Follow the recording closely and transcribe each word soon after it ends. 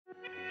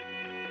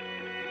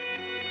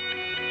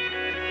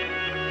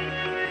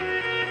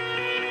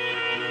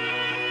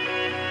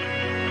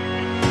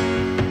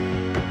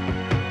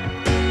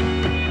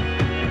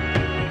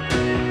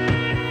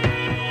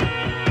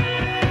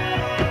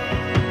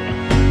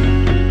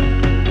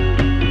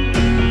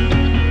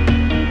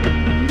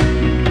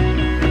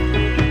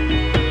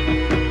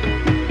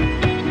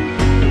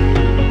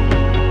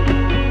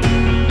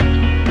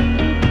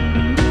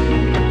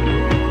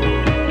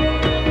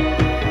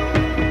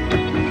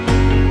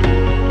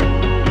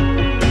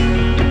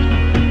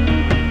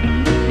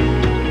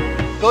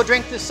Go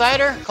drink this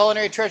cider,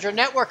 Culinary Treasure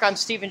Network. I'm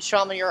Stephen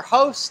Shomler, your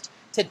host.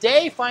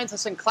 Today finds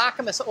us in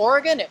Clackamas,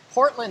 Oregon at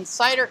Portland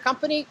Cider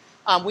Company.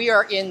 We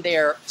are in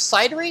their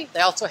cidery.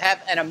 They also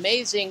have an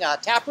amazing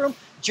tap room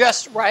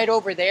just right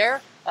over there.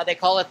 They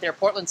call it their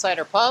Portland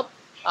Cider Pub.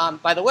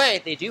 By the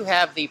way, they do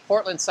have the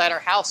Portland Cider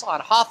House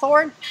on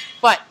Hawthorne.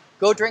 But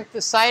go drink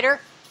the cider.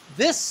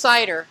 This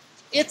cider,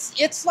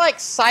 it's like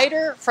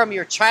cider from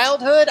your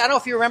childhood. I don't know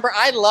if you remember,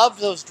 I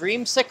loved those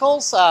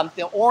Dreamsicles,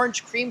 the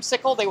orange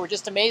creamsicle. They were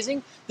just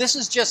amazing. This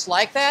is just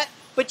like that,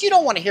 but you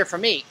don't want to hear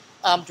from me.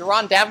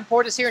 Deron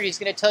Davenport is here, and he's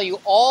going to tell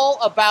you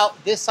all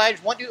about this cider.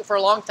 He's wanted to do it for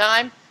a long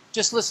time.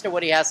 Just listen to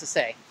what he has to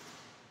say.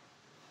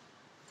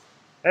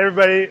 Hey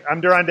everybody,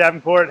 I'm Deron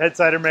Davenport, head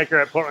cider maker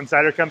at Portland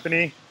Cider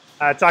Company.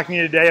 Talking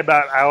to you today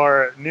about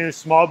our new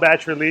small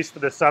batch release for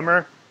the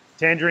summer,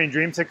 Tangerine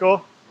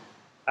Dreamsicle.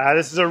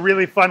 This is a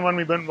really fun one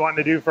we've been wanting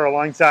to do for a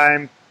long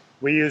time.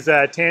 We use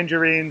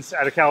tangerines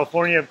out of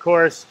California, of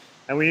course,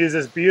 and we use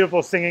this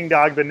beautiful Singing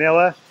Dog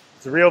vanilla.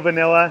 It's real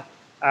vanilla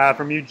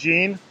from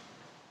Eugene,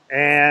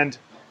 and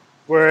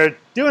we're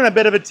doing a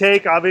bit of a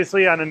take,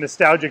 obviously, on a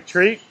nostalgic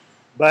treat,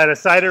 but a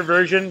cider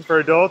version for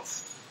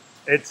adults.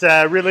 It's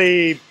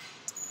really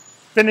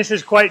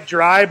finishes quite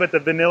dry, but the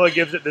vanilla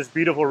gives it this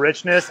beautiful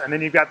richness, and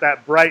then you've got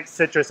that bright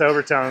citrus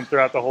overtone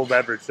throughout the whole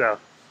beverage. So,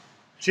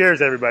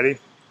 cheers, everybody.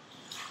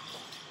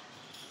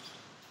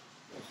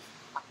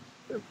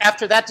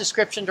 After that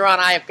description, Deron,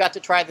 I have got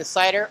to try the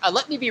cider.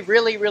 Let me be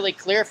really, really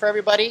clear for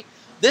everybody.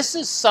 This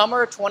is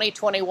summer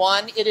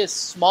 2021. It is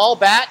small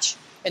batch,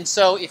 and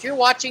so if you're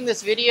watching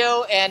this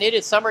video and it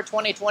is summer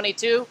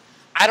 2022,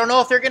 I don't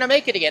know if they're going to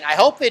make it again. I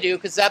hope they do,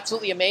 because it's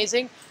absolutely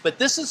amazing. But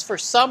this is for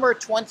summer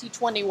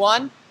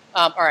 2021.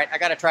 All right, I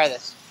got to try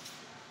this.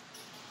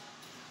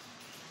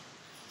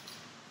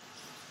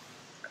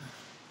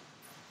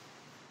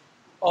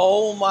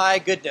 Oh my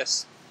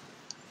goodness.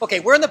 Okay,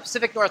 we're in the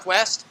Pacific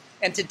Northwest,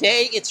 and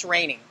today it's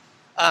raining,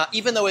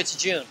 even though it's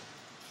June.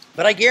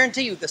 But I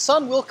guarantee you, the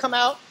sun will come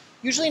out.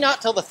 Usually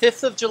not till the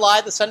 5th of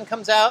July, the sun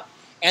comes out.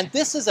 And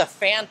this is a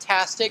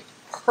fantastic,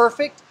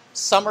 perfect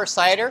summer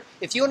cider.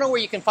 If you want to know where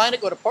you can find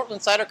it, go to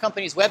Portland Cider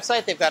Company's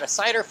website. They've got a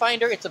cider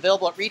finder. It's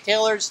available at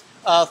retailers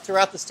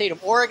throughout the state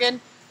of Oregon.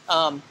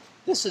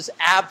 This is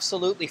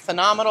absolutely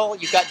phenomenal.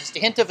 You've got just a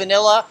hint of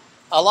vanilla.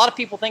 A lot of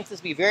people think this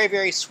will be very,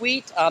 very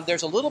sweet.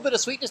 There's a little bit of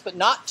sweetness, but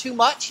not too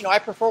much. You know, I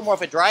prefer more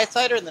of a dry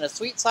cider than a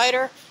sweet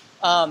cider.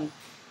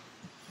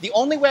 The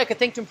only way I could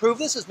think to improve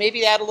this is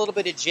maybe add a little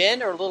bit of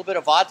gin or a little bit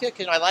of vodka,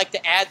 because I like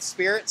to add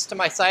spirits to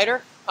my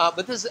cider.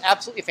 But this is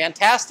absolutely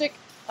fantastic.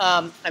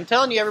 I'm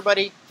telling you,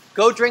 everybody,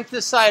 go drink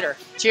this cider.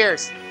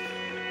 Cheers.